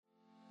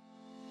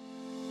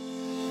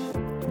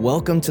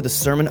Welcome to the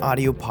Sermon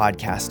Audio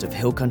Podcast of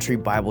Hill Country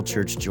Bible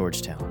Church,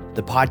 Georgetown.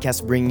 The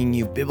podcast bringing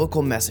you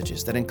biblical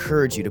messages that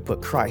encourage you to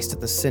put Christ at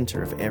the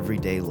center of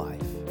everyday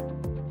life.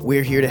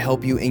 We're here to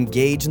help you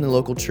engage in the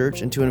local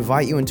church and to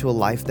invite you into a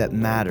life that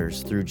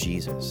matters through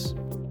Jesus.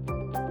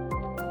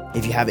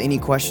 If you have any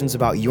questions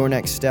about your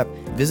next step,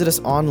 visit us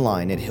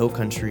online at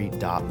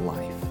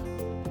hillcountry.life.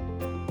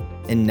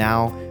 And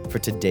now for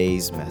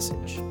today's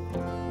message.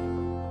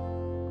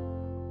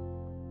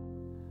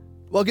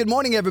 Well, good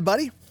morning,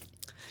 everybody.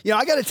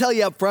 I got to tell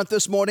you up front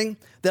this morning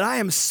that I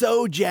am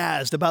so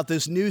jazzed about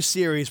this new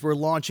series we're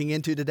launching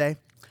into today.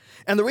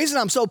 And the reason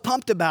I'm so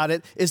pumped about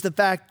it is the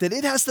fact that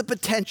it has the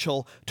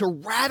potential to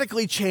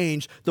radically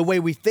change the way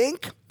we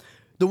think,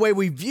 the way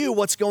we view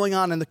what's going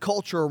on in the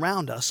culture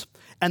around us,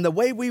 and the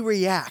way we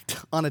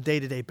react on a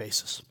day-to-day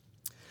basis.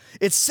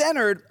 It's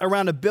centered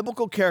around a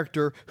biblical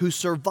character who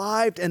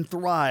survived and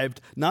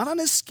thrived not on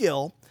his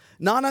skill,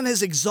 not on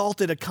his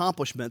exalted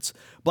accomplishments,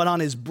 but on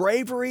his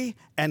bravery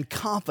and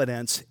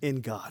confidence in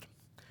God.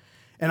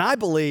 And I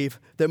believe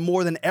that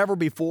more than ever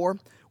before,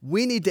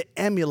 we need to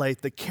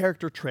emulate the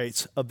character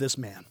traits of this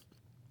man.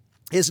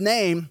 His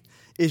name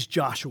is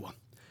Joshua.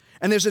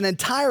 And there's an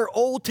entire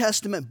Old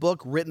Testament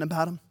book written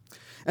about him.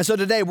 And so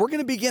today we're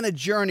going to begin a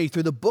journey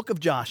through the book of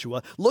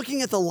Joshua,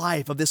 looking at the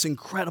life of this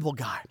incredible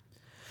guy.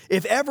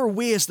 If ever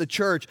we as the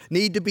church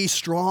need to be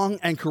strong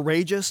and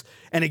courageous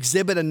and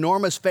exhibit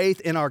enormous faith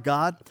in our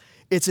God,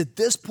 it's at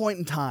this point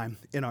in time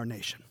in our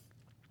nation.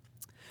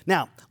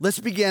 Now, let's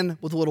begin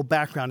with a little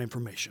background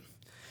information.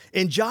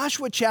 In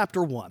Joshua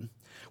chapter 1,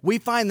 we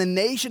find the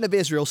nation of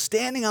Israel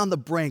standing on the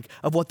brink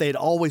of what they had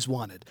always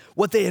wanted,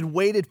 what they had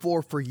waited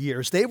for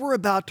years. They were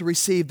about to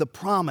receive the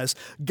promise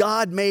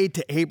God made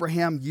to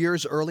Abraham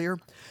years earlier,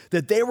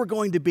 that they were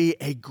going to be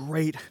a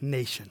great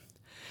nation.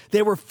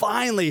 They were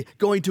finally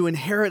going to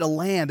inherit a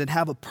land and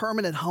have a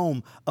permanent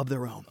home of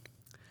their own.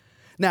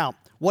 Now,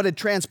 what had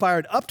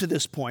transpired up to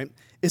this point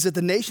is that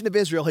the nation of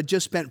Israel had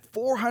just spent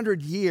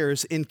 400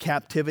 years in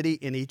captivity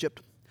in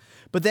Egypt.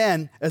 But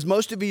then, as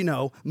most of you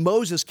know,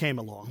 Moses came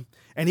along,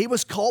 and he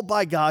was called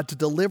by God to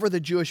deliver the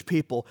Jewish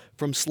people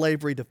from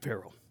slavery to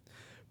Pharaoh.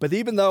 But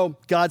even though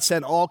God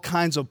sent all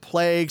kinds of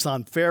plagues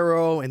on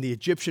Pharaoh and the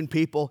Egyptian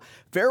people,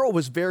 Pharaoh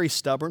was very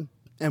stubborn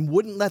and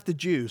wouldn't let the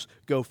Jews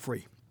go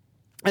free.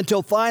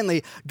 Until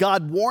finally,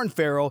 God warned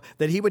Pharaoh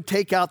that he would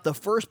take out the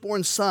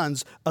firstborn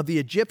sons of the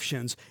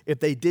Egyptians if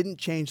they didn't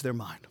change their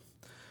mind.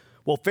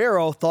 Well,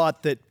 Pharaoh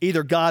thought that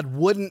either God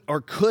wouldn't or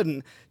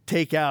couldn't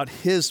take out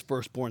his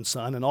firstborn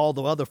son and all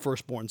the other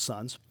firstborn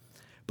sons,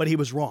 but he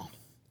was wrong.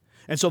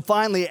 And so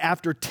finally,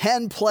 after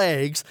 10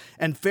 plagues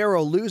and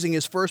Pharaoh losing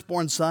his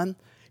firstborn son,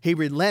 he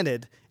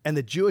relented and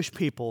the Jewish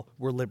people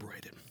were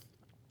liberated.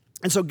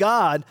 And so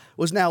God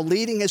was now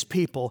leading his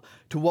people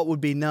to what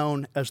would be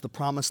known as the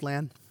Promised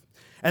Land.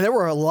 And there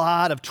were a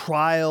lot of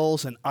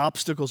trials and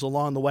obstacles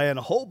along the way and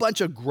a whole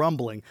bunch of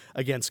grumbling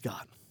against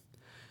God.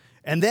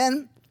 And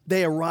then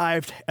they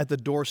arrived at the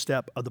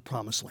doorstep of the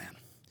Promised Land.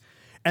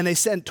 And they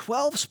sent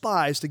 12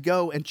 spies to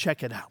go and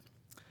check it out.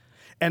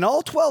 And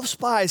all 12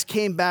 spies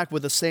came back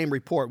with the same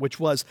report, which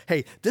was,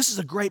 hey, this is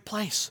a great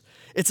place.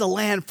 It's a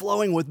land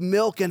flowing with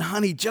milk and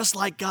honey, just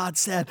like God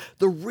said.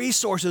 The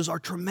resources are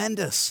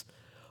tremendous.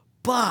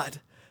 But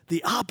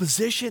the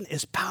opposition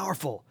is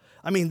powerful.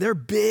 I mean, they're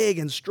big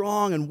and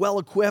strong and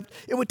well-equipped.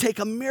 It would take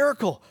a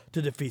miracle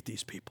to defeat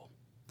these people.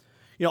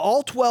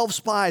 All 12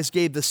 spies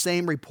gave the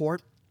same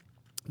report.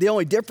 The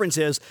only difference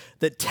is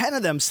that 10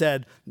 of them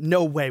said,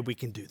 no way we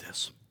can do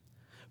this.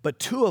 But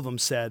 2 of them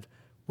said,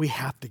 we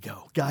have to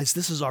go. Guys,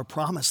 this is our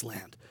promised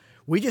land.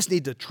 We just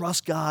need to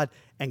trust God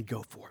and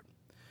go for it.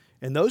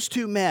 And those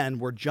 2 men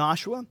were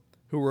Joshua,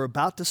 who we're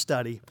about to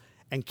study,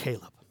 and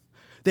Caleb.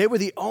 They were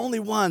the only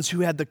ones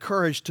who had the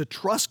courage to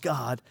trust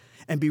God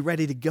and be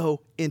ready to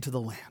go into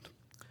the land.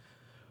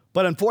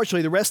 But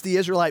unfortunately, the rest of the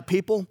Israelite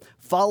people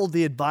followed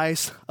the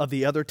advice of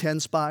the other 10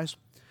 spies.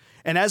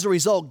 And as a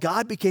result,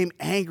 God became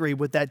angry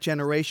with that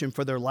generation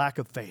for their lack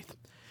of faith.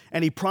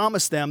 And he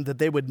promised them that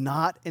they would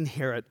not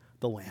inherit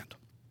the land.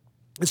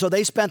 And so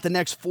they spent the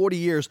next 40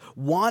 years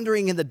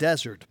wandering in the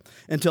desert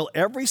until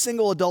every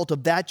single adult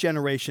of that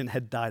generation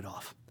had died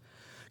off.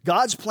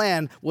 God's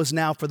plan was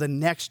now for the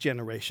next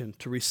generation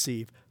to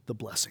receive the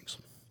blessings.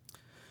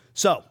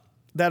 So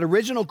that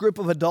original group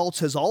of adults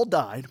has all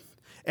died,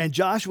 and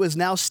Joshua is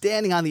now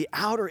standing on the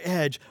outer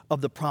edge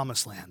of the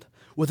Promised Land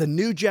with a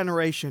new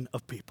generation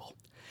of people.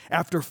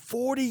 After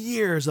 40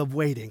 years of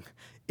waiting,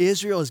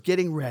 Israel is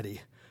getting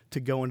ready to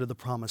go into the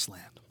Promised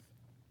Land.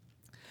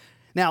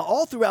 Now,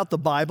 all throughout the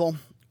Bible,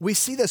 we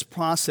see this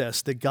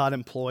process that God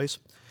employs.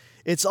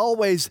 It's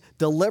always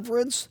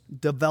deliverance,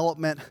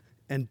 development,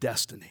 and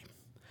destiny.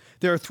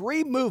 There are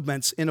 3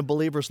 movements in a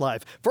believer's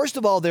life. First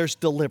of all, there's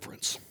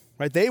deliverance,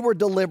 right? They were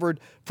delivered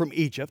from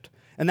Egypt,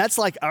 and that's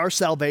like our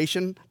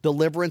salvation,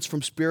 deliverance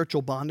from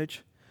spiritual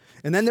bondage.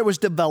 And then there was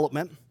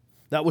development.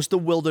 That was the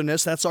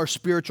wilderness. That's our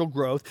spiritual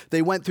growth.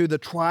 They went through the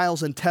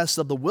trials and tests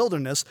of the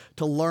wilderness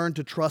to learn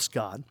to trust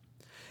God.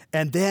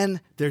 And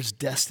then there's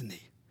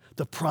destiny,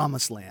 the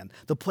promised land,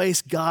 the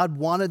place God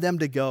wanted them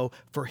to go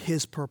for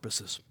his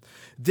purposes.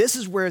 This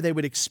is where they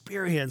would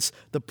experience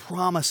the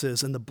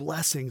promises and the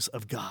blessings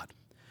of God.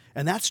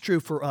 And that's true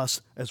for us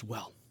as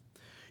well.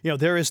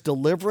 There is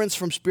deliverance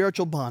from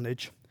spiritual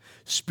bondage,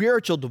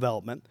 spiritual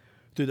development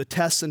through the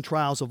tests and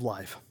trials of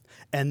life.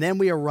 And then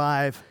we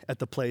arrive at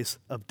the place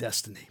of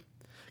destiny,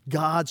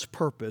 God's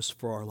purpose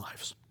for our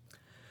lives.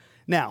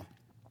 Now,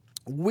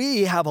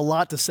 we have a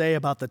lot to say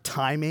about the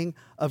timing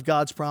of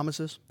God's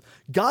promises.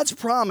 God's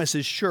promise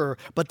is sure,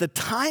 but the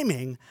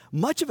timing,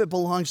 much of it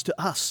belongs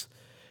to us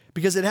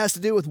because it has to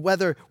do with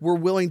whether we're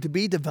willing to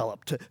be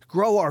developed, to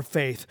grow our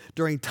faith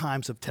during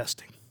times of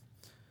testing.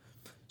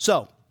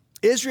 So,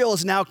 Israel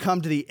has now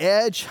come to the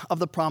edge of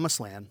the promised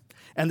land,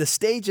 and the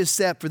stage is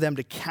set for them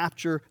to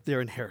capture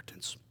their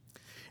inheritance.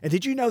 And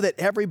did you know that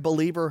every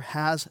believer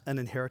has an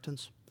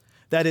inheritance?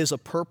 That is a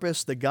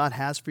purpose that God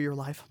has for your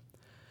life.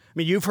 I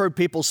mean, you've heard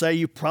people say,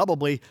 you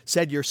probably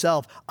said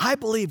yourself, I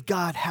believe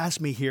God has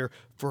me here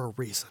for a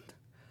reason.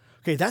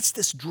 Okay, that's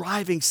this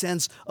driving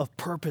sense of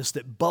purpose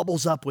that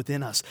bubbles up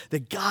within us,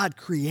 that God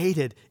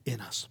created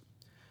in us.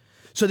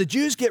 So the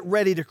Jews get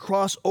ready to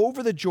cross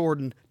over the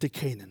Jordan to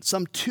Canaan,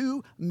 some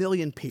 2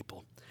 million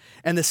people.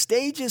 And the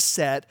stage is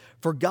set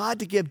for God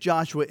to give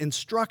Joshua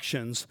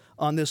instructions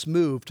on this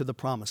move to the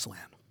promised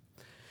land.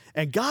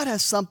 And God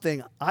has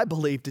something, I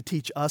believe, to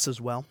teach us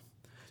as well.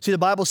 See, the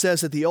Bible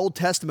says that the Old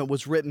Testament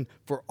was written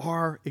for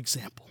our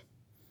example.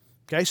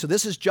 Okay, so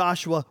this is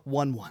Joshua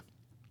 1:1.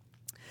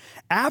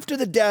 After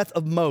the death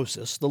of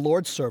Moses, the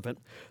Lord's servant,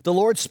 the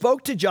Lord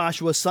spoke to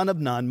Joshua, son of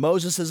Nun,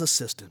 Moses'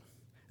 assistant.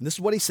 And this is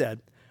what he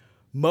said,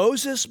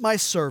 Moses, my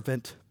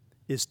servant,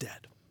 is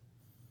dead.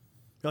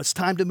 Now, it's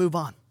time to move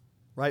on,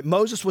 right?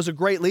 Moses was a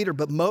great leader,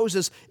 but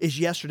Moses is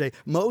yesterday.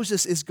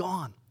 Moses is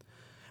gone.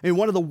 I mean,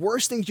 one of the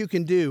worst things you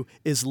can do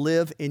is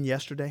live in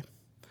yesterday.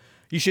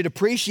 You should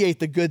appreciate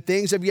the good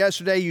things of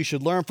yesterday. You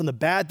should learn from the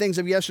bad things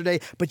of yesterday,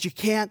 but you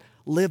can't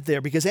live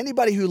there because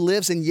anybody who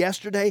lives in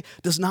yesterday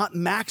does not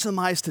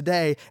maximize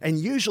today and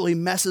usually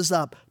messes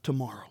up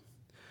tomorrow.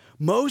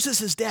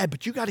 Moses is dead,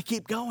 but you got to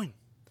keep going.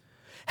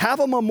 Have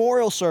a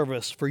memorial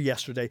service for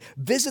yesterday.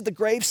 Visit the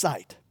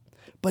gravesite,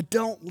 but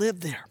don't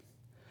live there.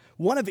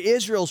 One of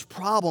Israel's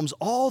problems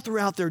all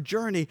throughout their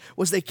journey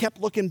was they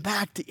kept looking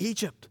back to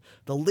Egypt,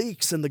 the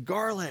leeks and the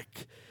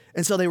garlic.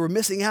 And so they were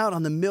missing out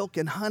on the milk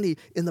and honey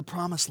in the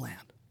promised land.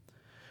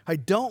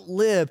 Don't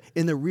live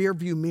in the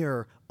rearview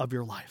mirror of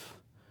your life.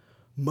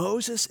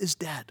 Moses is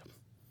dead.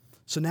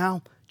 So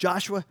now,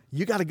 Joshua,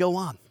 you got to go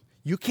on.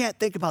 You can't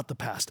think about the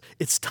past.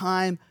 It's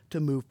time to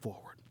move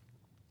forward.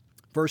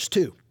 Verse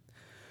 2.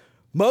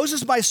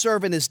 Moses, my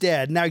servant, is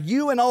dead. Now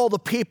you and all the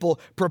people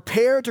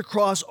prepare to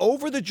cross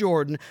over the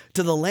Jordan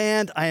to the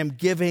land I am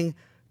giving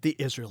the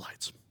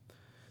Israelites.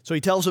 So he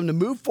tells them to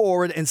move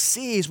forward and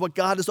seize what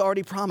God has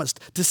already promised,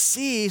 to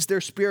seize their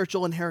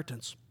spiritual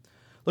inheritance.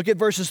 Look at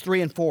verses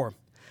 3 and 4.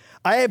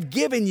 I have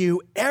given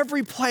you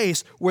every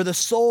place where the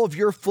sole of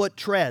your foot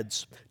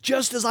treads,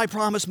 just as I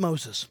promised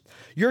Moses.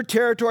 Your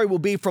territory will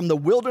be from the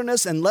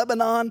wilderness and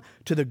Lebanon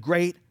to the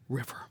great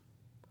river.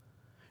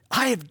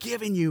 I have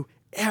given you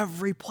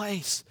every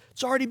place.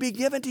 It's already been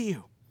given to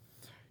you.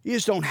 You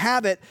just don't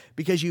have it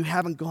because you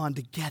haven't gone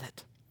to get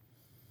it.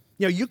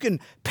 You can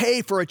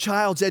pay for a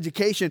child's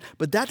education,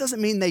 but that doesn't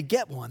mean they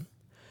get one.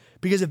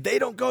 Because if they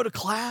don't go to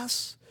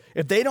class,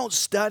 if they don't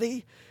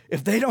study,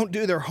 if they don't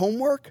do their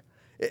homework,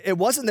 it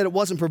wasn't that it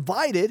wasn't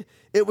provided,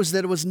 it was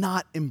that it was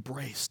not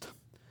embraced.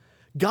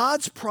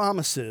 God's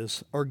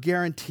promises are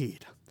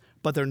guaranteed,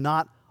 but they're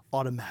not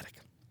automatic.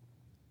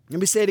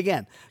 Let me say it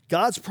again.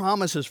 God's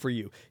promises for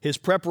you, his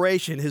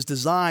preparation, his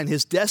design,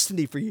 his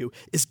destiny for you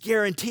is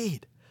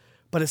guaranteed,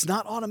 but it's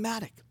not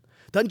automatic.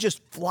 It doesn't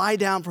just fly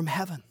down from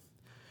heaven.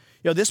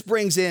 This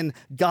brings in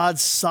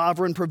God's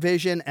sovereign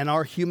provision and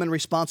our human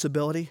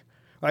responsibility.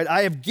 Right?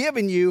 I have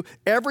given you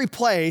every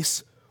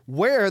place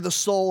where the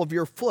sole of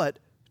your foot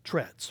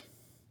treads.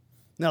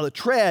 Now, the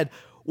tread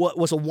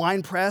was a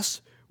wine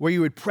press where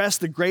you would press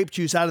the grape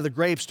juice out of the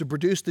grapes to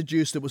produce the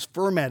juice that was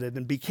fermented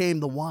and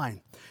became the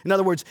wine. In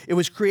other words, it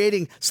was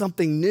creating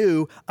something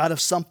new out of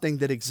something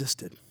that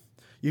existed.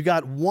 You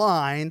got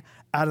wine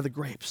out of the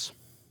grapes.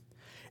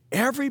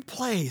 Every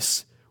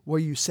place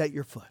where you set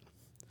your foot.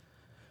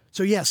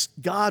 So yes,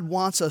 God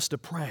wants us to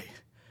pray,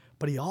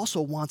 but he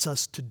also wants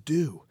us to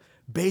do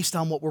based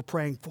on what we're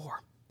praying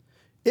for,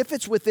 if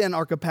it's within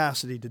our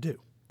capacity to do.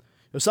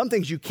 Some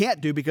things you can't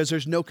do because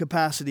there's no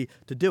capacity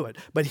to do it.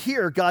 But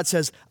here, God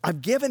says,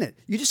 I've given it.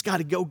 You just got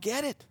to go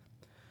get it.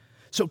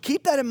 So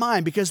keep that in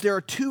mind because there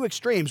are two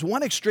extremes.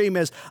 One extreme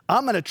is,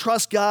 I'm going to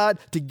trust God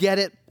to get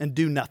it and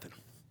do nothing.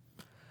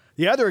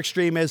 The other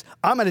extreme is,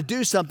 I'm going to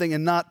do something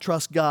and not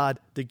trust God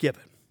to give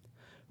it.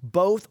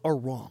 Both are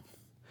wrong.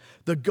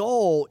 The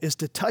goal is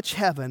to touch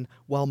heaven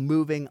while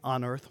moving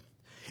on earth.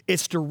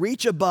 It's to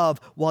reach above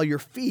while your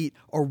feet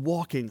are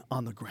walking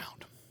on the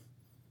ground.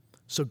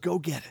 So go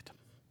get it.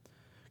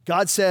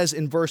 God says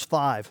in verse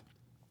 5,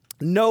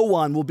 no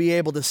one will be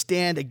able to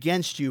stand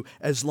against you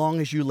as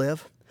long as you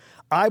live.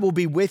 I will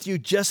be with you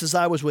just as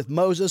I was with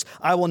Moses.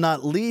 I will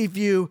not leave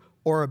you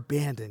or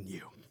abandon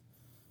you.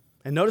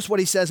 And notice what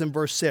he says in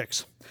verse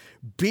 6.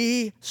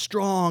 Be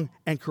strong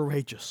and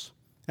courageous.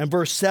 And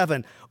verse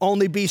 7,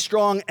 only be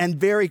strong and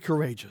very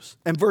courageous.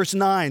 And verse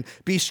 9,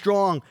 be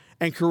strong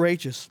and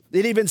courageous.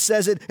 It even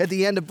says it at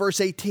the end of verse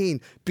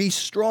 18, be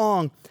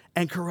strong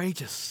and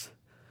courageous.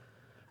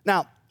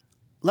 Now,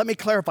 let me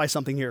clarify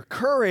something here.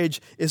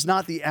 Courage is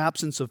not the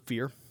absence of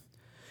fear.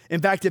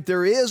 In fact, if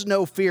there is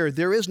no fear,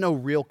 there is no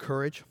real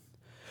courage.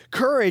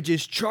 Courage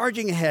is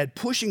charging ahead,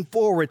 pushing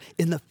forward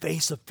in the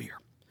face of fear.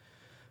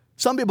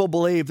 Some people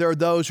believe there are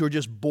those who are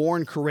just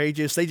born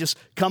courageous. They just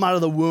come out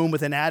of the womb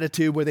with an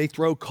attitude where they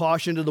throw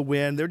caution to the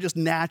wind. They're just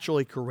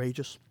naturally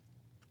courageous.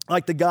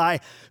 Like the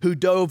guy who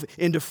dove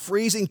into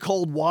freezing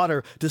cold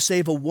water to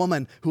save a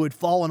woman who had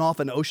fallen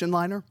off an ocean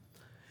liner.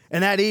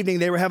 And that evening,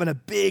 they were having a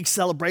big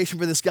celebration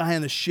for this guy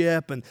on the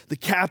ship, and the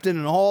captain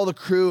and all the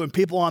crew and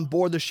people on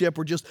board the ship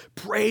were just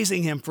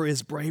praising him for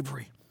his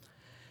bravery.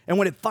 And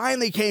when it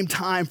finally came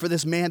time for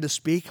this man to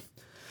speak,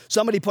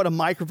 somebody put a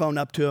microphone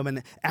up to him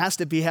and asked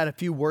if he had a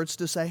few words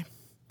to say.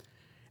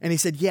 And he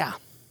said, yeah,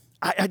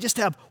 I just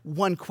have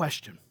one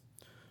question.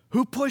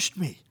 Who pushed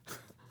me?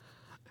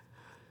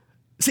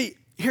 See,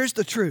 here's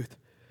the truth.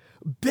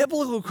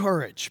 Biblical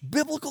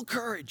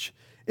courage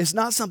is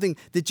not something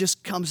that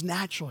just comes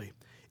naturally.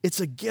 It's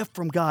a gift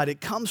from God.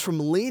 It comes from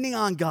leaning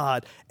on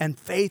God and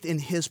faith in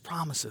His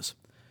promises.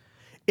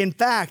 In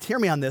fact, hear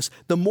me on this,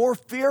 the more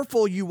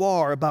fearful you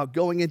are about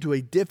going into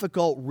a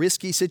difficult,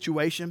 risky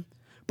situation,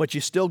 but you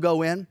still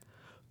go in,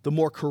 the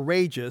more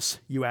courageous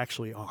you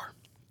actually are.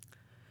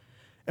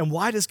 And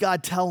why does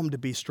God tell them to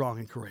be strong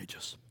and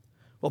courageous?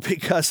 Well,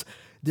 because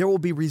there will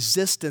be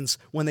resistance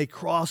when they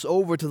cross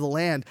over to the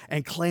land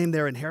and claim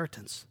their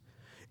inheritance.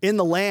 In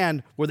the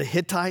land were the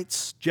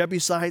Hittites,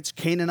 Jebusites,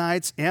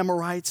 Canaanites,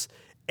 Amorites,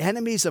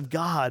 enemies of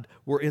God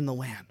were in the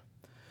land.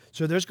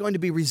 So there's going to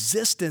be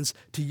resistance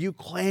to you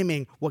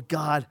claiming what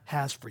God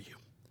has for you.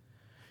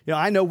 You know,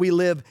 I know we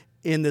live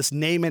in this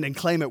name it and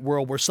claim it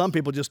world where some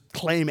people just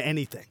claim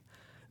anything.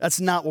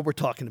 That's not what we're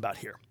talking about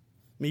here.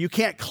 I mean, you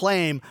can't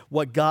claim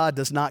what God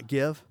does not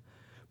give,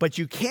 but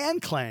you can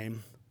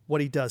claim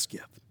what He does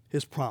give,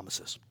 His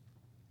promises.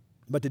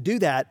 But to do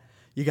that,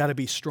 you got to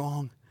be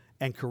strong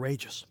and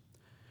courageous.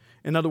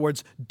 In other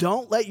words,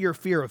 don't let your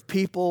fear of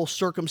people,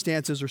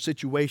 circumstances, or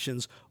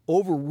situations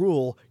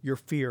overrule your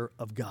fear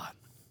of God.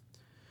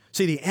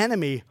 See, the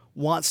enemy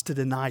wants to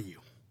deny you.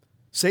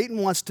 Satan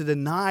wants to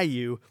deny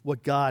you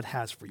what God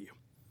has for you.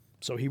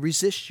 So he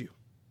resists you.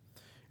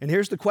 And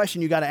here's the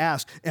question you got to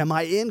ask. Am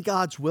I in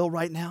God's will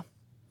right now?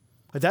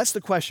 That's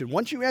the question.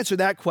 Once you answer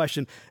that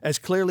question as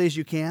clearly as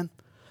you can,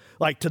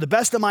 like, to the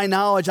best of my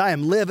knowledge, I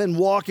am living,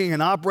 walking,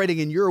 and operating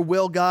in your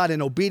will, God,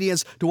 in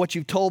obedience to what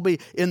you've told me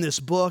in this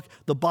book,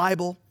 the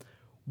Bible.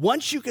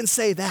 Once you can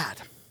say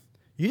that,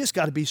 you just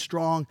got to be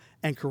strong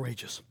and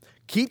courageous.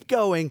 Keep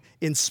going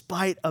in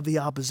spite of the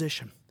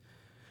opposition,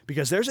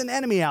 because there's an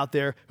enemy out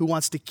there who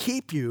wants to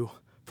keep you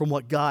from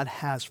what God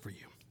has for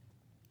you.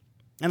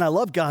 And I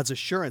love God's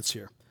assurance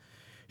here.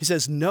 He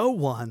says, no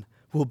one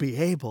will be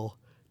able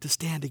to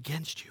stand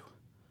against you.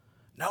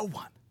 No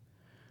one.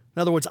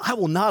 In other words, I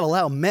will not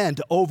allow men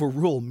to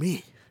overrule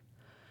me.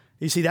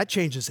 You see, that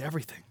changes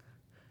everything.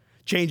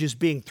 Changes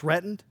being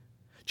threatened,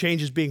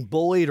 changes being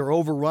bullied or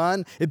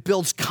overrun. It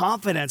builds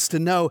confidence to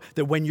know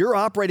that when you're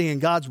operating in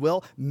God's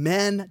will,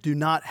 men do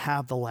not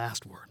have the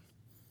last word.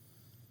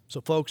 So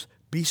folks,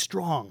 be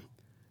strong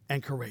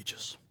and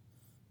courageous.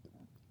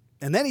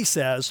 And then he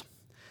says,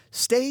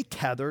 stay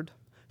tethered,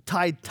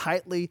 tied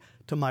tightly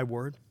to my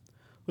word.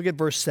 Look at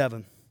verse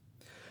 7.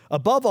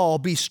 Above all,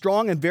 be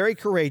strong and very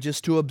courageous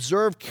to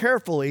observe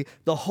carefully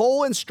the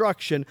whole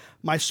instruction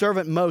my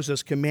servant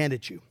Moses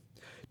commanded you.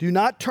 Do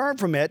not turn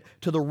from it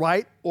to the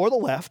right or the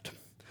left,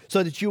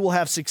 so that you will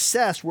have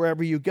success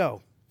wherever you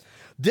go.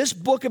 This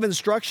book of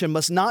instruction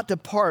must not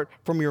depart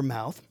from your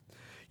mouth.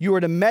 You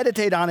are to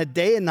meditate on it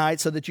day and night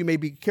so that you may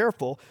be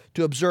careful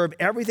to observe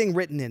everything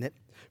written in it,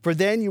 for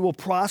then you will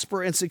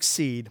prosper and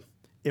succeed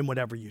in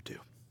whatever you do.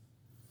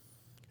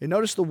 And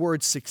notice the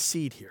word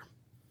succeed here.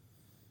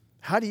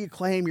 How do you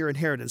claim your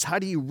inheritance? How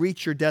do you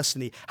reach your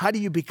destiny? How do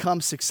you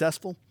become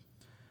successful?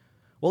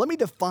 Well, let me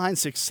define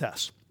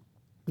success.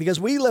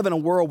 Because we live in a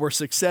world where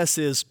success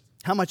is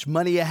how much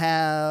money you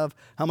have,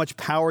 how much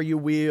power you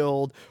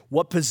wield,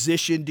 what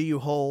position do you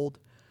hold.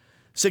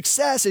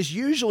 Success is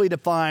usually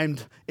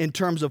defined in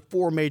terms of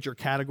four major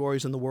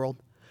categories in the world: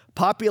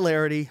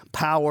 popularity,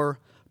 power,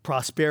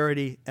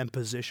 prosperity, and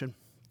position.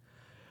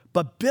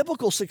 But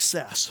biblical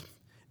success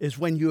is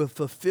when you have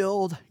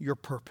fulfilled your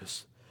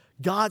purpose.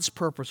 God's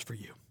purpose for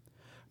you.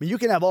 I mean, you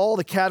can have all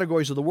the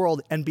categories of the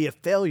world and be a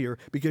failure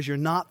because you're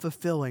not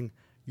fulfilling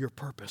your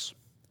purpose.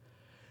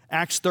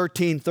 Acts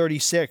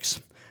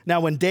 13:36. Now,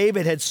 when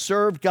David had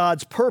served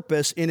God's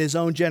purpose in his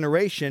own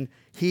generation,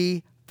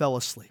 he fell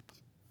asleep.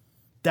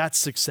 That's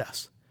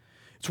success.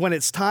 It's when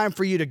it's time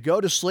for you to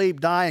go to sleep,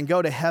 die, and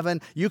go to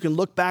heaven. You can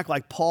look back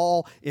like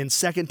Paul in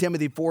 2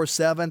 Timothy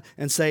 4:7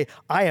 and say,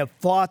 I have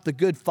fought the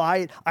good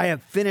fight. I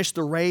have finished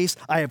the race.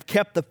 I have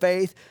kept the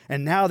faith.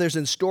 And now there's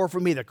in store for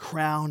me the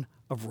crown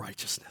of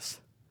righteousness.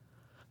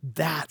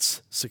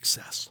 That's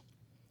success.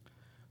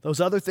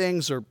 Those other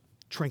things are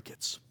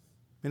trinkets.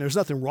 And there's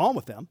nothing wrong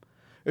with them.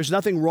 There's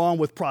nothing wrong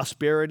with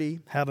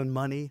prosperity, having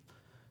money,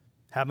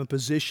 having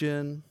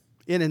position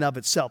in and of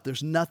itself.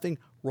 There's nothing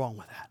wrong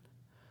with that.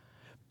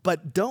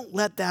 But don't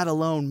let that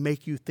alone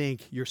make you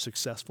think you're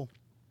successful.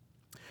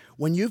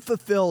 When you've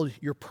fulfilled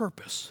your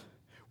purpose,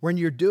 when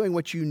you're doing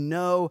what you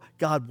know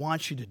God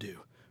wants you to do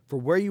for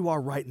where you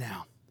are right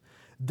now,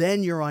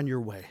 then you're on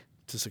your way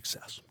to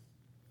success.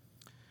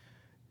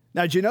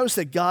 Now, did you notice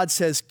that God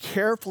says,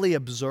 carefully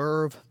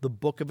observe the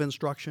book of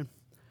instruction?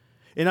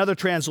 In other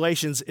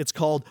translations, it's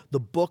called the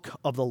book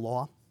of the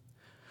law.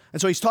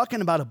 And so he's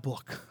talking about a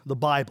book, the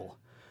Bible.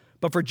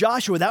 But for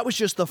Joshua, that was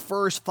just the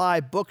first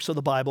 5 books of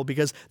the Bible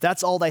because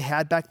that's all they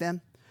had back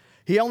then.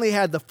 He only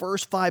had the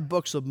first 5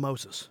 books of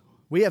Moses.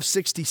 We have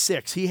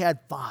 66. He had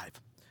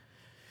 5.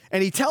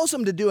 And he tells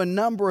them to do a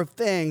number of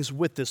things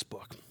with this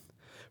book.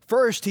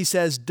 First, he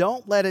says,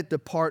 don't let it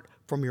depart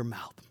from your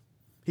mouth.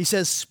 He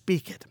says,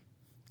 speak it.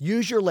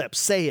 Use your lips.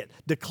 Say it.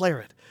 Declare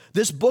it.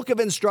 This book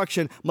of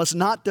instruction must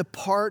not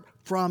depart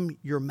from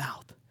your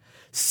mouth.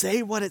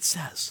 Say what it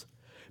says.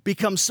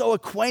 Become so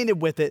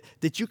acquainted with it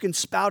that you can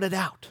spout it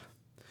out.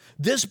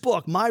 This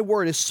book, my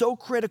word, is so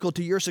critical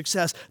to your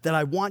success that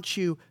I want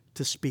you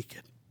to speak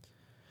it.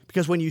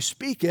 Because when you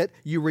speak it,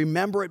 you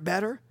remember it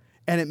better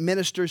and it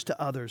ministers to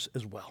others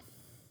as well.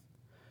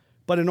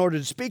 But in order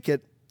to speak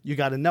it, you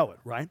got to know it,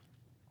 right?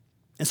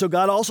 And so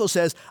God also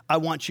says, I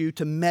want you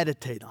to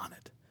meditate on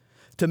it.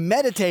 To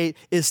meditate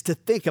is to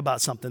think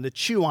about something, to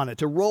chew on it,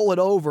 to roll it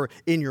over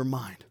in your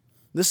mind.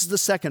 This is the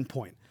second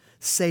point.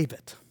 Save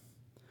it.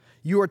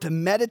 You are to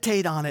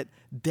meditate on it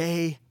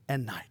day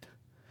and night.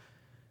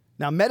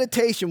 Now,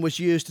 meditation was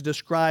used to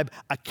describe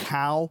a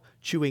cow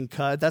chewing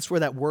cud. That's where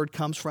that word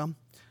comes from.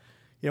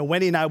 You know,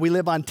 Wendy and I, we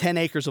live on 10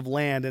 acres of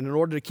land, and in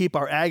order to keep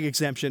our ag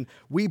exemption,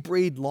 we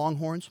breed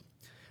longhorns.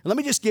 And let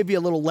me just give you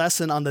a little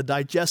lesson on the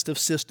digestive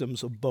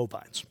systems of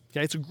bovines.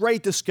 Okay, it's a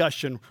great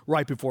discussion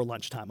right before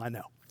lunchtime, I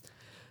know.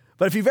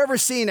 But if you've ever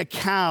seen a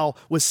cow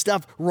with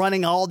stuff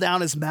running all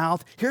down his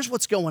mouth, here's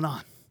what's going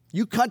on.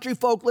 You country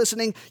folk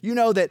listening, you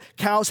know that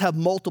cows have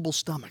multiple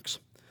stomachs.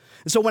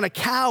 And so when a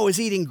cow is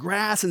eating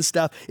grass and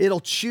stuff,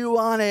 it'll chew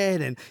on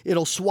it and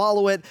it'll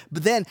swallow it,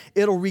 but then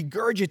it'll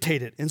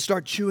regurgitate it and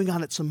start chewing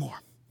on it some more.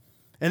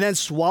 And then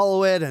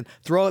swallow it and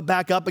throw it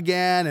back up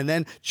again and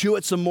then chew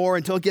it some more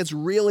until it gets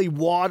really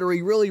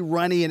watery, really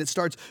runny, and it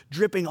starts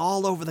dripping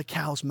all over the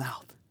cow's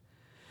mouth.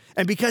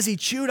 And because he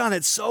chewed on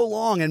it so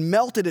long and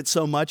melted it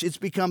so much, it's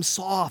become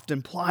soft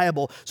and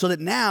pliable so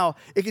that now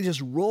it can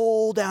just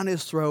roll down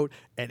his throat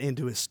and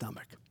into his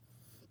stomach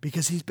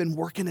because he's been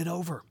working it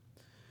over.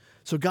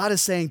 So God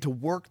is saying to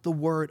work the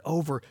word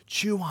over,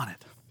 chew on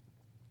it.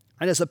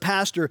 And as a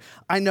pastor,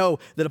 I know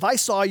that if I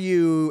saw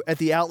you at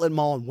the Outlet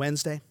Mall on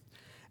Wednesday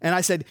and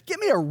I said,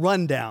 give me a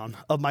rundown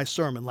of my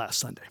sermon last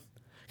Sunday.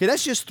 Okay,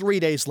 that's just 3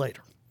 days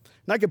later.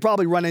 And I could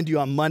probably run into you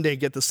on Monday and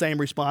get the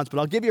same response, but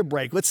I'll give you a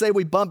break. Let's say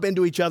we bump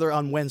into each other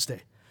on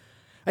Wednesday.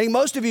 I think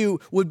most of you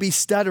would be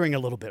stuttering a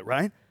little bit,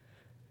 right?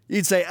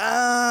 You'd say,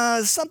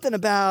 something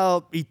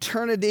about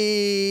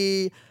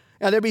eternity.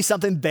 There'd be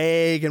something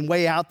vague and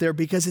way out there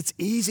because it's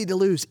easy to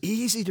lose,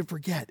 easy to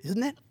forget,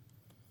 isn't it?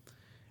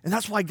 And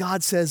that's why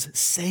God says,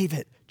 save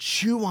it,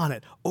 chew on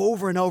it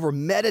over and over,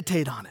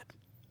 meditate on it.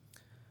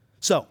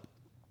 So,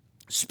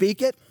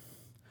 speak it,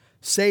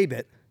 save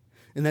it,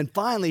 and then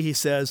finally he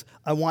says,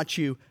 I want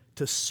you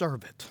to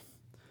serve it.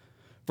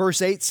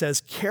 Verse 8 says,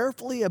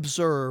 carefully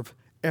observe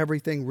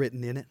everything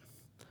written in it.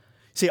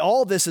 See,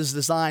 all of this is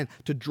designed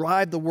to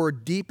drive the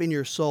word deep in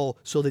your soul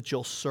so that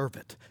you'll serve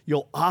it.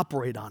 You'll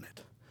operate on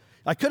it.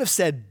 I could have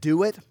said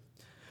do it,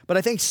 but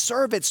I think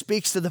serve it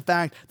speaks to the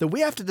fact that we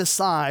have to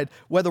decide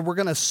whether we're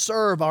going to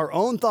serve our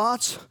own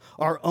thoughts,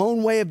 our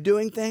own way of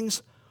doing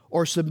things,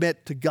 or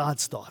submit to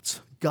God's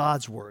thoughts,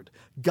 God's word,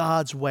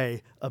 God's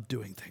way of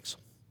doing things.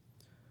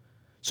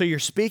 So you're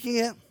speaking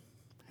it,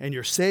 and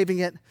you're saving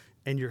it,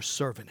 and you're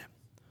serving it.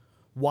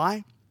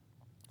 Why?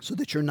 So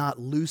that you're not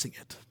losing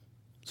it.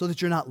 So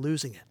that you're not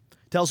losing it.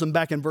 It tells them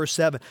back in verse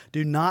 7,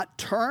 do not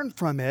turn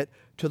from it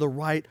to the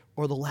right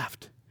or the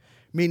left.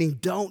 Meaning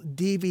don't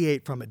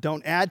deviate from it.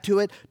 Don't add to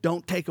it.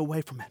 Don't take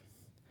away from it.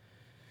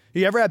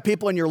 You ever have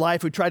people in your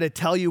life who try to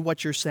tell you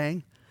what you're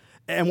saying?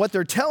 And what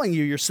they're telling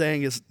you you're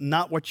saying is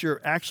not what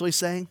you're actually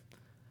saying?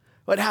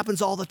 Well, it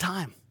happens all the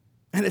time.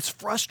 And it's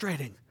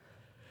frustrating.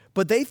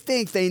 But they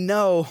think they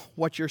know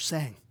what you're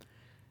saying.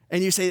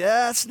 And you say,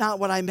 that's not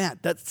what I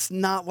meant. That's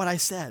not what I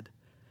said.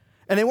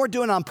 And they weren't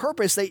doing it on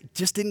purpose. They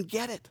just didn't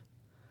get it.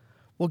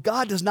 Well,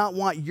 God does not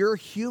want your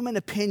human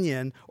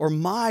opinion or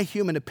my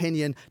human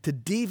opinion to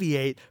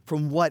deviate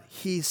from what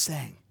he's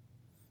saying.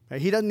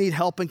 He doesn't need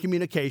help in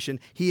communication.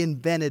 He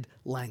invented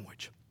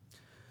language.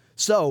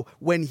 So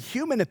when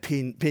human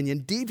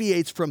opinion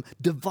deviates from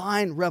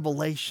divine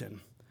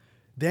revelation,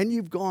 then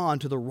you've gone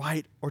to the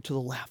right or to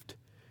the left.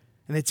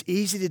 And it's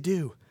easy to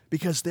do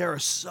because there are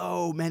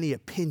so many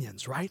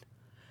opinions, right?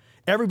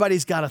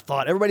 Everybody's got a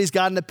thought. Everybody's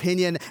got an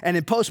opinion. And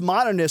in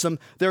postmodernism,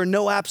 there are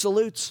no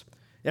absolutes.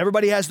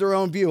 Everybody has their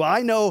own view.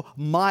 I know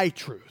my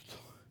truth.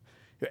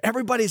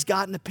 Everybody's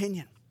got an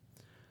opinion.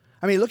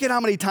 I mean, look at how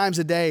many times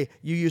a day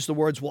you use the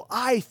words, well,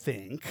 I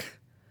think.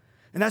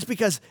 And that's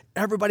because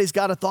everybody's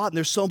got a thought, and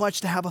there's so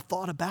much to have a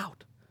thought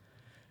about.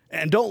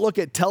 And don't look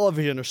at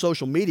television or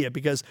social media,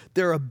 because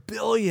there are a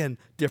billion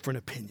different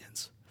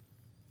opinions.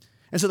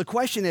 And so the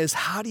question is,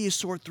 how do you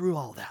sort through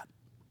all that?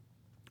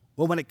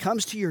 Well, when it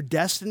comes to your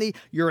destiny,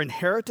 your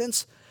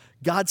inheritance,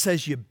 God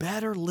says you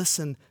better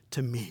listen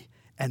to me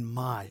and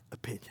my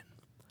opinion.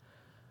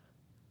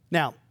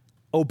 Now,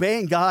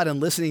 obeying God and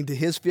listening to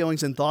his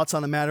feelings and thoughts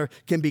on the matter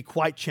can be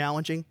quite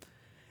challenging.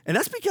 And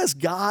that's because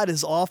God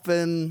is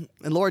often,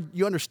 and Lord,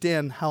 you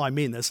understand how I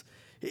mean this,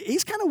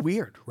 he's kind of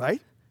weird,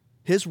 right?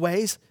 His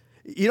ways.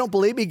 You don't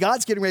believe me?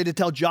 God's getting ready to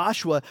tell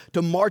Joshua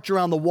to march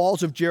around the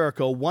walls of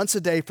Jericho once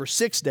a day for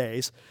 6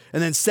 days,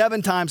 and then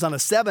 7 times on a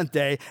 7th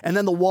day, and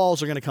then the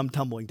walls are going to come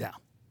tumbling down.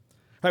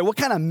 All right, what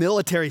kind of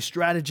military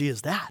strategy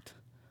is that?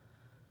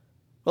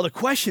 Well, the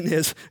question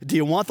is, do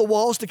you want the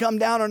walls to come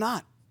down or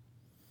not?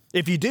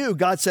 If you do,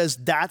 God says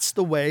that's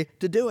the way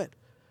to do it.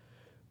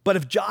 But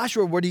if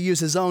Joshua were to use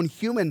his own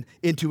human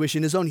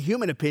intuition, his own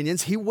human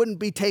opinions, he wouldn't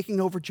be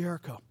taking over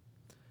Jericho.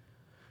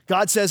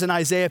 God says in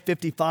Isaiah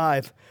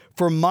 55,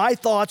 "For my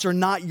thoughts are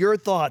not your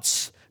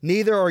thoughts,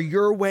 neither are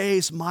your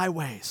ways my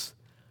ways."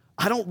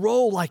 I don't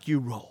roll like you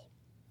roll.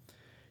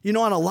 You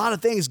know, on a lot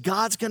of things,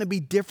 God's going to be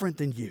different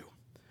than you.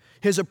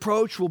 His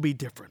approach will be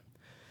different.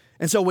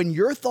 And so when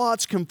your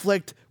thoughts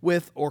conflict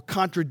with or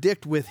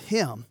contradict with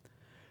him,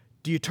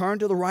 do you turn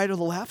to the right or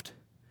the left?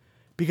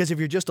 Because if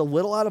you're just a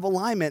little out of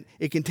alignment,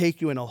 it can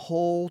take you in a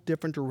whole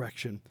different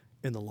direction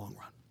in the long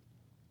run.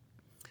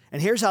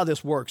 And here's how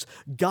this works.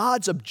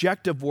 God's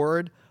objective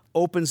word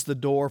opens the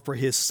door for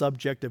his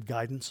subjective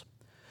guidance.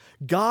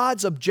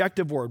 God's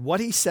objective word, what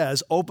he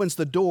says, opens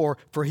the door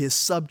for his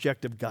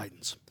subjective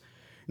guidance.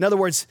 In other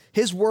words,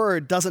 his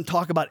word doesn't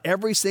talk about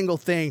every single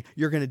thing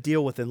you're going to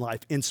deal with in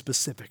life in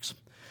specifics.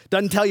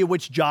 Doesn't tell you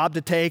which job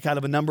to take out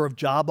of a number of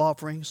job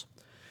offerings.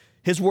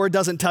 His word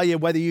doesn't tell you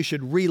whether you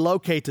should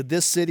relocate to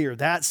this city or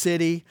that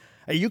city.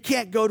 You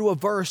can't go to a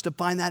verse to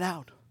find that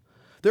out.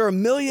 There are a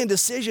million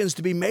decisions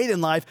to be made in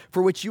life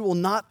for which you will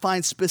not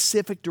find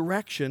specific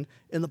direction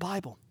in the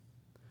Bible.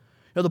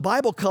 Now, the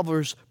Bible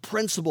covers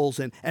principles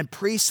and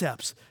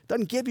precepts. It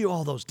doesn't give you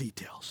all those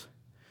details.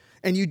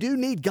 And you do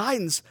need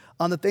guidance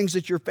on the things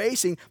that you're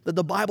facing that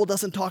the Bible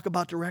doesn't talk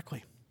about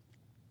directly.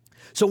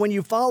 So when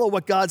you follow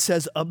what God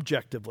says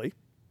objectively,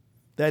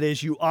 that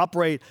is, you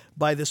operate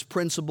by this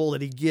principle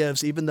that he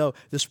gives, even though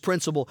this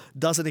principle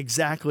doesn't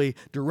exactly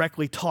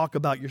directly talk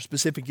about your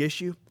specific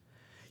issue,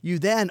 you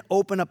then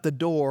open up the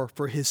door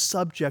for his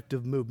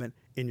subjective movement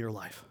in your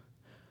life.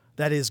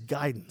 That is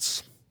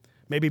guidance.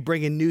 Maybe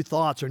bringing new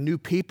thoughts or new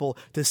people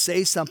to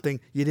say something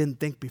you didn't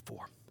think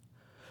before.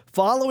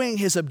 Following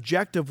his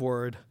objective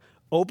word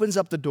opens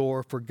up the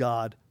door for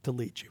God to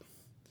lead you.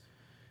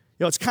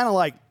 You know, it's kind of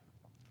like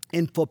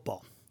in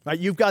football. Right,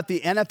 you've got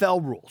the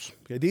NFL rules.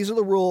 Okay, these are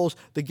the rules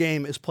the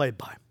game is played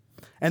by.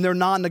 And they're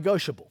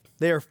non-negotiable.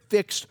 They are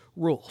fixed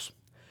rules.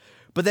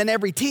 But then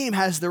every team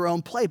has their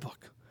own playbook.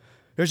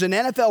 There's an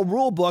NFL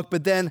rule book,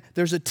 but then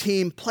there's a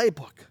team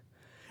playbook.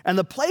 And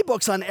the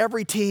playbooks on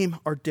every team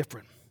are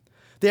different.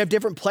 They have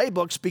different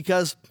playbooks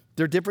because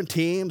they're different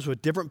teams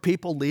with different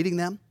people leading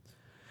them.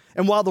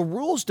 And while the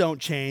rules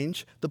don't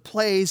change, the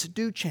plays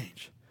do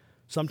change.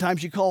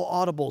 Sometimes you call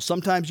audibles.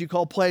 Sometimes you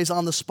call plays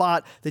on the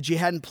spot that you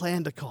hadn't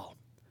planned to call.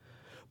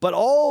 But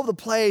all the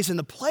plays in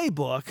the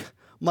playbook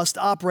must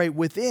operate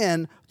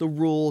within the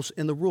rules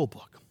in the rule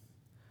book.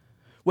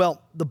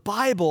 Well, the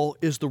Bible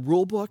is the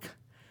rule book,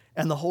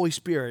 and the Holy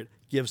Spirit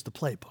gives the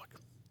playbook.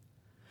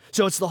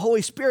 So it's the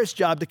Holy Spirit's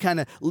job to kind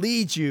of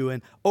lead you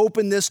and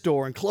open this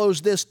door and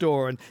close this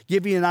door and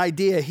give you an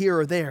idea here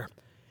or there.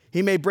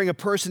 He may bring a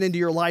person into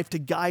your life to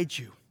guide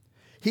you.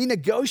 He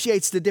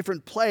negotiates the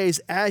different plays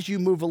as you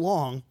move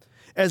along,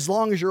 as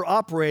long as you're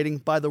operating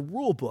by the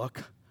rule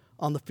book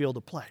on the field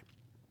of play.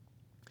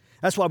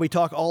 That's why we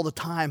talk all the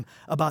time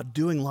about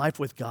doing life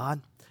with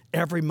God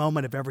every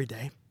moment of every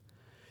day.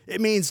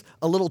 It means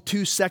a little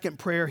 2-second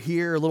prayer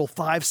here, a little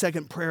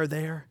 5-second prayer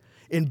there,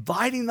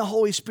 inviting the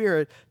Holy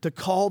Spirit to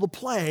call the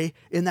play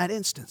in that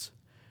instance.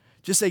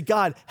 Just say,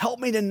 God, help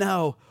me to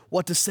know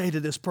what to say to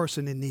this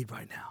person in need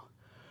right now.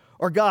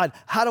 Or God,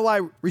 how do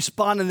I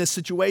respond in this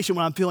situation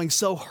when I'm feeling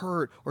so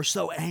hurt or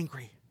so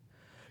angry?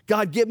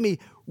 God, give me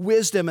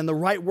wisdom and the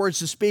right words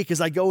to speak as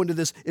I go into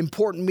this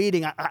important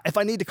meeting. If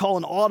I need to call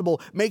an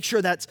audible, make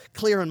sure that's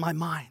clear in my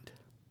mind.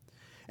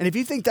 And if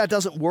you think that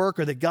doesn't work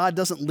or that God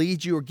doesn't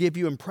lead you or give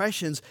you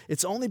impressions,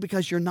 it's only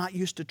because you're not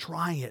used to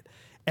trying it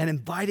and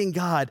inviting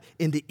God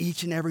into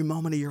each and every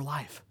moment of your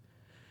life.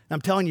 And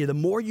I'm telling you, the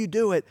more you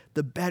do it,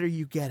 the better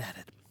you get at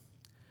it.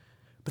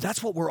 But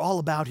that's what we're all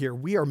about here.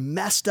 We are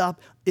messed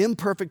up,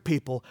 imperfect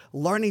people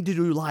learning to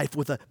do life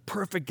with a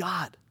perfect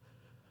God.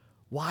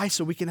 Why?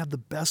 So we can have the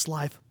best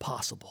life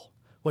possible.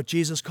 What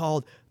Jesus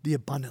called the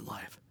abundant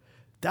life.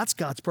 That's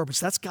God's purpose.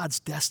 That's God's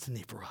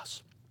destiny for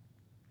us.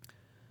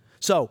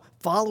 So,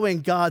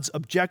 following God's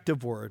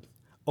objective word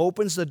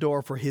opens the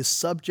door for his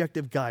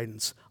subjective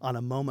guidance on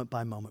a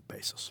moment-by-moment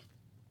basis.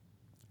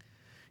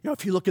 You know,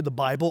 if you look at the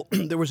Bible,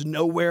 there was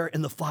nowhere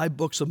in the 5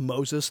 books of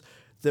Moses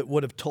that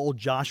would have told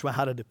Joshua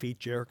how to defeat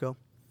Jericho.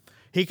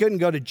 He couldn't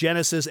go to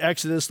Genesis,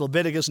 Exodus,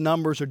 Leviticus,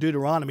 Numbers, or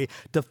Deuteronomy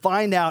to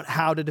find out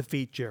how to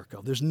defeat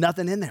Jericho. There's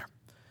nothing in there.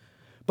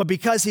 But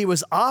because he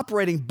was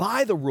operating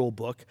by the rule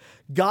book,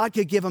 God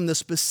could give him the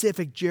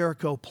specific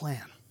Jericho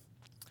plan.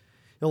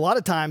 A lot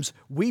of times,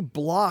 we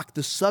block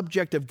the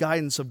subjective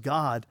guidance of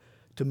God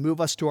to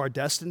move us to our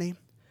destiny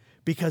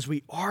because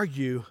we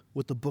argue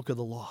with the book of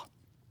the law.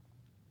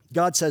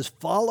 God says,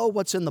 follow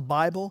what's in the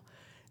Bible,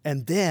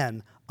 and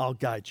then I'll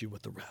guide you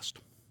with the rest.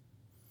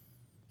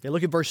 Okay,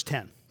 look at verse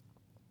 10.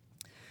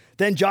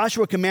 Then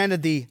Joshua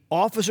commanded the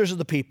officers of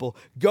the people,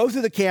 go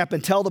through the camp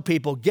and tell the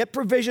people, get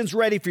provisions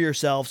ready for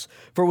yourselves,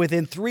 for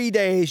within 3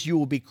 days you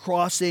will be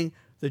crossing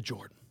the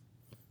Jordan.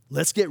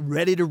 Let's get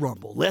ready to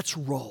rumble. Let's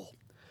roll.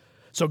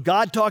 So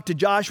God talked to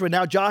Joshua.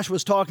 Now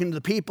Joshua's talking to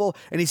the people,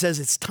 and he says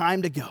it's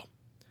time to go.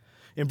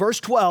 In verse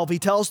 12, he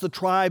tells the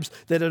tribes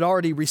that had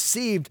already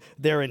received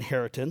their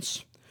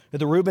inheritance,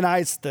 the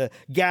Reubenites, the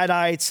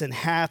Gadites, and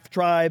half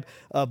tribe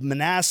of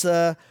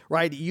Manasseh,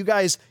 right? You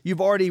guys,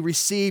 you've already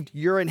received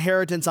your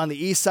inheritance on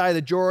the east side of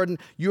the Jordan.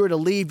 You are to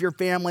leave your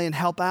family and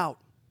help out.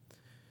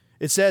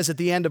 It says at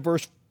the end of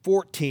verse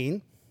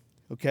 14,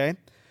 okay? It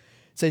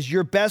says,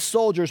 your best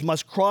soldiers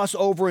must cross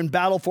over in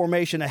battle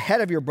formation ahead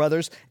of your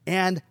brothers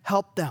and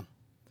help them.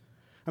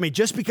 I mean,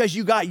 just because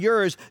you got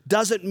yours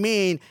doesn't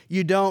mean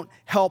you don't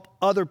help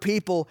other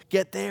people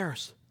get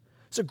theirs.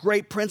 It's a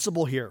great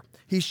principle here.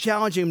 He's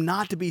challenging them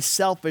not to be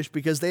selfish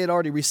because they had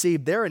already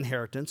received their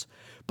inheritance,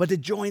 but to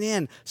join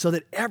in so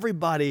that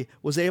everybody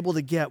was able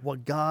to get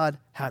what God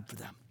had for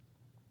them.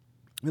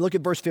 We look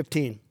at verse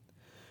 15.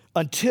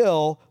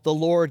 Until the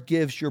Lord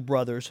gives your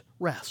brothers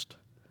rest.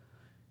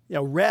 You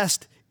know,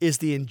 rest is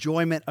the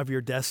enjoyment of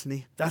your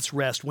destiny. That's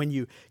rest, when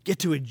you get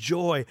to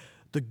enjoy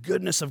the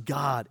goodness of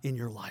God in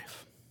your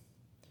life.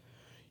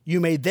 You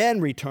may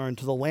then return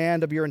to the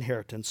land of your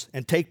inheritance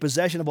and take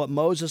possession of what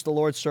Moses, the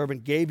Lord's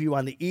servant, gave you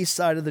on the east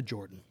side of the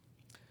Jordan.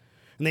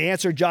 And they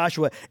answered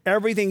Joshua,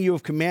 everything you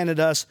have commanded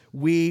us,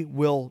 we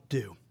will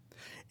do.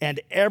 And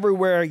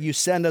everywhere you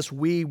send us,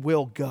 we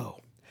will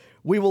go.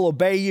 We will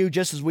obey you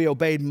just as we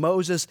obeyed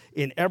Moses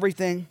in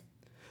everything.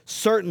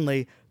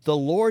 Certainly, the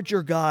Lord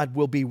your God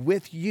will be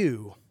with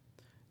you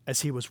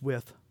as he was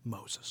with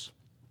Moses.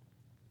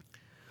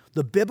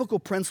 The biblical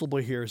principle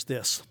here is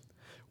this.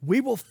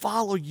 We will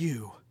follow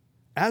you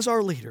as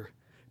our leader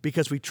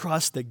because we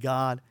trust that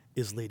God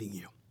is leading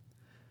you.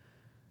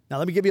 Now,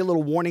 let me give you a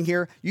little warning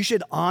here. You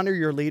should honor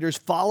your leaders,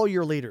 follow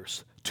your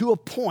leaders to a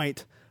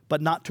point,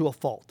 but not to a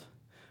fault.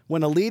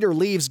 When a leader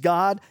leaves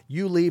God,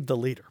 you leave the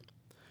leader.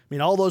 I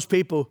mean, all those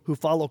people who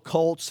follow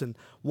cults and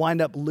wind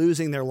up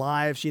losing their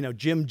lives, you know,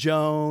 Jim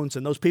Jones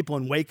and those people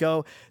in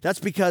Waco, that's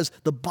because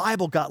the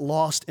Bible got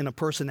lost in a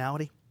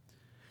personality.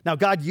 Now,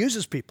 God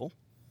uses people.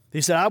 He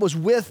said, I was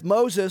with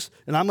Moses,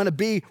 and I'm going to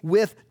be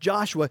with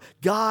Joshua.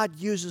 God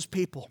uses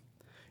people.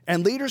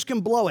 And leaders can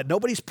blow it.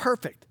 Nobody's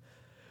perfect.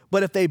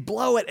 But if they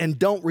blow it and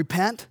don't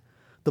repent,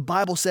 the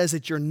Bible says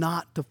that you're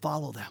not to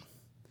follow them.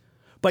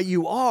 But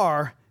you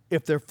are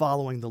if they're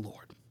following the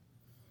Lord.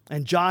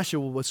 And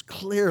Joshua was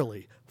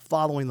clearly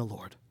following the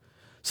Lord.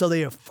 So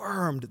they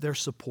affirmed their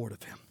support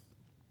of him.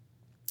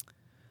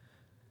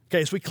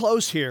 Okay, as we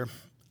close here,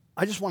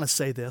 I just want to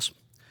say this.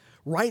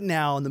 Right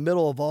now, in the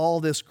middle of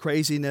all this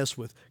craziness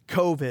with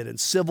COVID and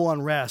civil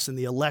unrest and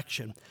the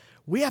election,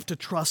 we have to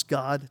trust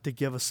God to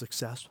give us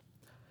success.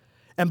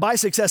 And by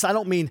success, I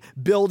don't mean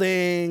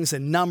buildings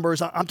and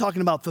numbers. I'm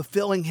talking about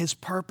fulfilling his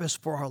purpose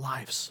for our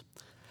lives.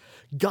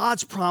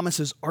 God's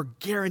promises are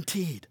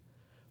guaranteed,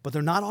 but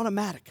they're not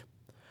automatic.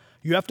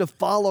 You have to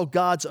follow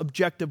God's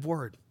objective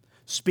word.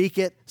 Speak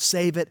it,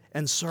 save it,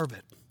 and serve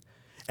it.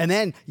 And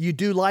then you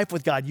do life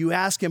with God. You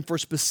ask him for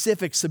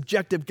specific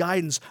subjective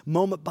guidance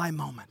moment by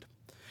moment.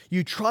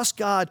 You trust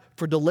God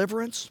for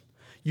deliverance.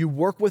 You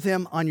work with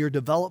him on your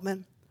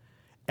development.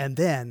 And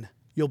then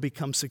you'll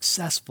become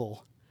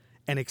successful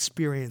and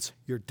experience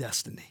your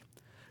destiny.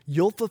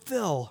 You'll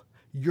fulfill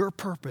your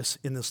purpose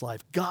in this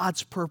life,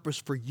 God's purpose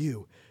for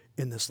you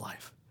in this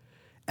life.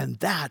 And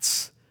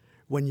that's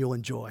when you'll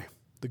enjoy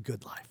the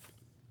good life.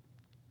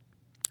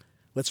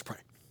 Let's pray.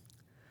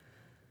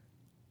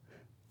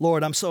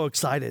 Lord, I'm so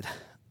excited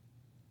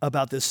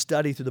about this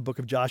study through the book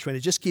of Joshua, and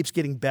it just keeps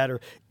getting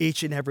better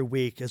each and every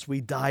week as we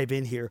dive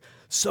in here.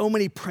 So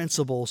many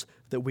principles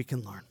that we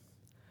can learn.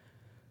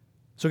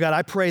 So God,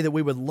 I pray that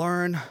we would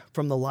learn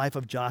from the life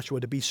of Joshua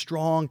to be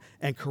strong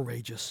and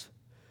courageous,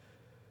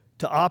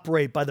 to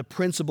operate by the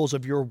principles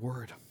of your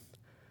word,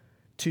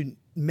 to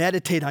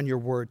meditate on your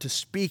word, to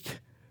speak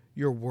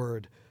your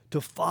word, to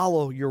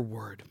follow your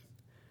word,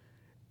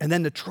 and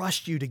then to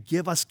trust you to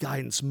give us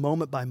guidance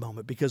moment by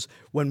moment, because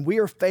when we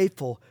are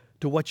faithful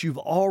to what you've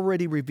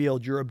already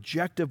revealed, your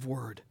objective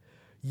word,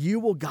 you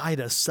will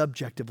guide us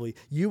subjectively.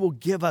 You will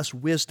give us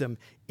wisdom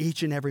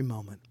each and every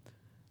moment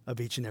of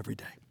each and every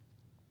day.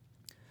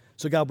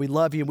 So God, we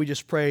love you, and we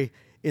just pray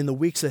in the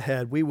weeks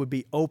ahead we would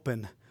be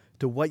open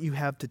to what you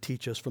have to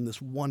teach us from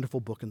this wonderful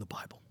book in the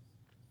Bible.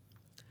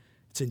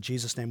 It's in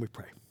Jesus' name we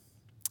pray.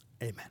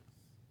 Amen.